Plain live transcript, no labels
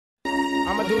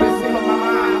do this for my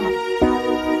mom.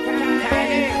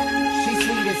 She's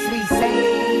sweet as sweet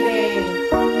Sadie.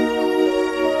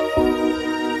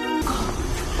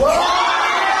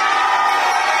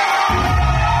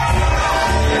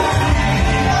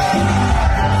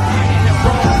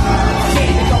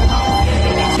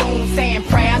 Saying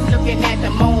prayers, looking at the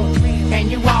moon.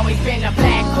 And you always been a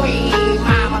black queen,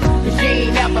 mama. Cause you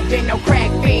ain't never been no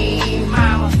crack fiend,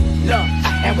 mama. Look,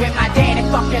 and when my daddy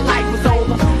fucking life was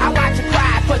over, I watched you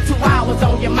cry for 2 hours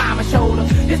on your mama's shoulder.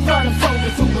 This for them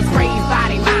soldiers who was raised by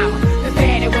their mama. The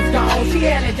daddy was gone, she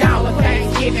held it down with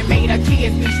Thanksgiving, made her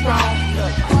kids be strong.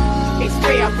 Look,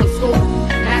 expelled from school,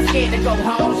 not scared to go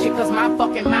home, shit, cause my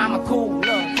fucking mama cool. Look,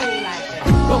 cool like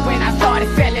that. But when I started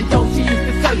selling dope, she used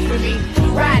to search for me.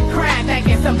 Riding crime,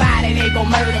 thinking somebody they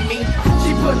gon' murder me.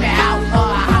 She put me out of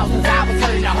her house cause I was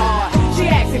hurting her hard. She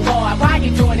asking God, why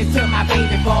you doing this to my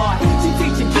baby boy? She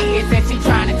teaching kids and she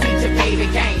trying to teach a baby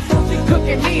games. She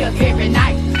cooking meals every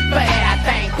night, but I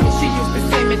think she used to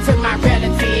send me to my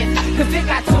relatives. Cause it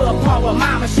got to a point where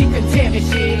mama, she couldn't tell me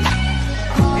shit.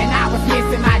 And I was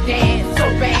missing my dad so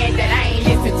bad that I ain't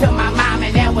listened to my mom,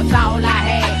 and that was all I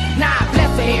had. Now I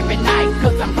bless her every night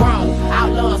cause I'm grown. Our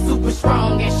love super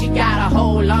strong and she got a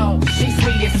hold on. She's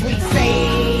sweet as sweet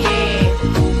Sadie.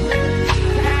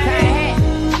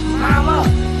 Mama,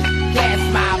 that's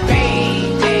my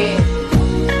baby.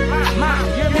 Mom,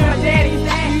 you remember daddy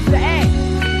used to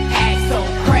act so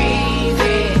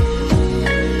crazy.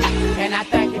 And I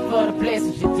thank you for the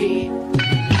blessings you did.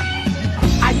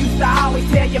 I used to always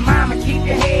tell your mama, keep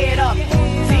your head up.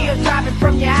 Tears dropping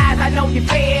from your eyes, I know you're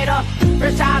fed up.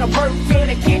 Fresh out of work to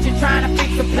the kitchen trying to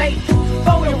fix a plate.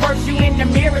 Go to work, you in the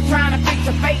mirror trying to fix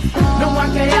your face. No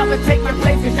one could ever take my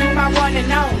place cause you my one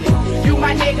and only. You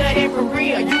my nigga that for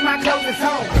real, you my closest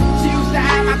home. She used to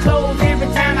iron my clothes every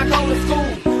time I go to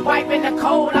school. Wiping the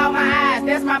cold out my eyes,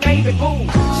 that's my baby boo.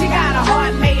 She got a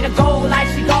heart made of gold like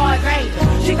she God's angel.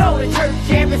 She go to church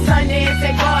every Sunday and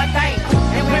say God thank you.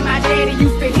 And when my daddy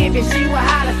used to hit me, she would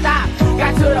holler stop.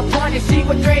 Got to the point that she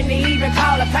would threaten to even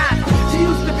call a cop. She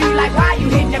used to be like, why you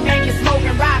hitting the man, you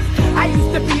smoking rocks? I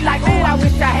used to be like, oh, I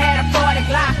wish I had a 40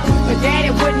 Glock. But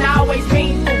daddy wouldn't always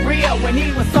mean for real. When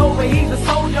he was sober, he's a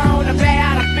soldier on the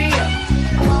battlefield.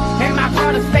 And my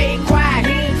brother stayed quiet,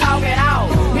 he ain't talk at all.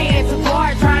 Me and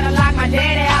Tavard trying to lock my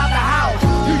daddy out the house.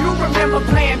 Do you remember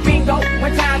playing bingo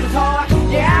when times was hard?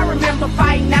 Yeah, I remember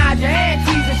fighting Naja and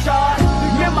teasing Shard.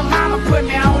 Remember mama put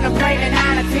me on a plane at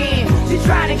 9 or 10. She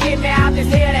trying to get me out this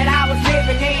hell that I was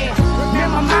living in.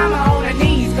 Remember mama on her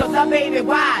knees cause her baby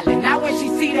wildin'. Now when she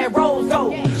see that rose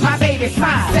go, my baby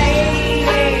smile. Say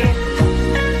it.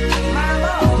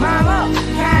 Mama,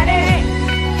 got it.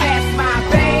 That's my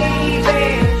baby.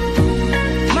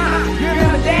 Mama, you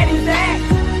remember daddy's act?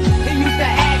 He used to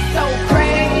act so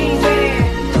crazy.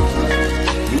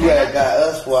 You got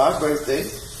us for our birthday.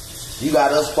 You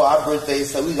got us for our birthday,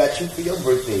 so we got you for your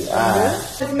birthday.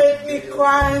 It made me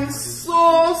crying so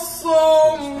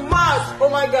much. Oh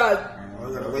my God.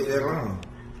 I gotta wait that long.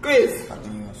 Chris.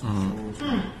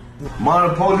 Man,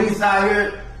 the police out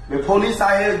here. The police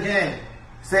out here again.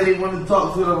 Said they want to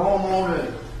talk to the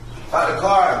homeowner about the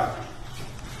car.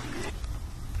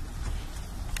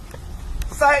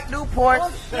 Psych Newport.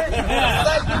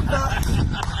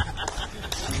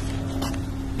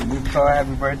 Car,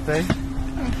 happy birthday.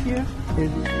 Thank you.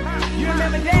 You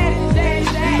remember daddy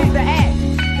used to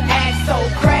act so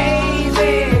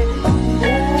crazy.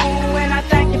 Ooh, and I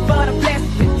thank you for the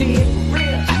blessings you did.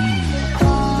 Real.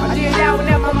 I did that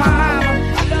whenever my mama.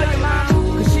 I love you,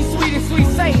 mama. Cause she's sweet as sweet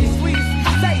Sadie. Sweet as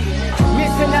sweet Sadie.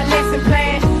 Missing her lesson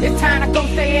plan. It's time to go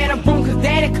stay at a room cause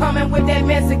daddy coming with that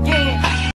mess again.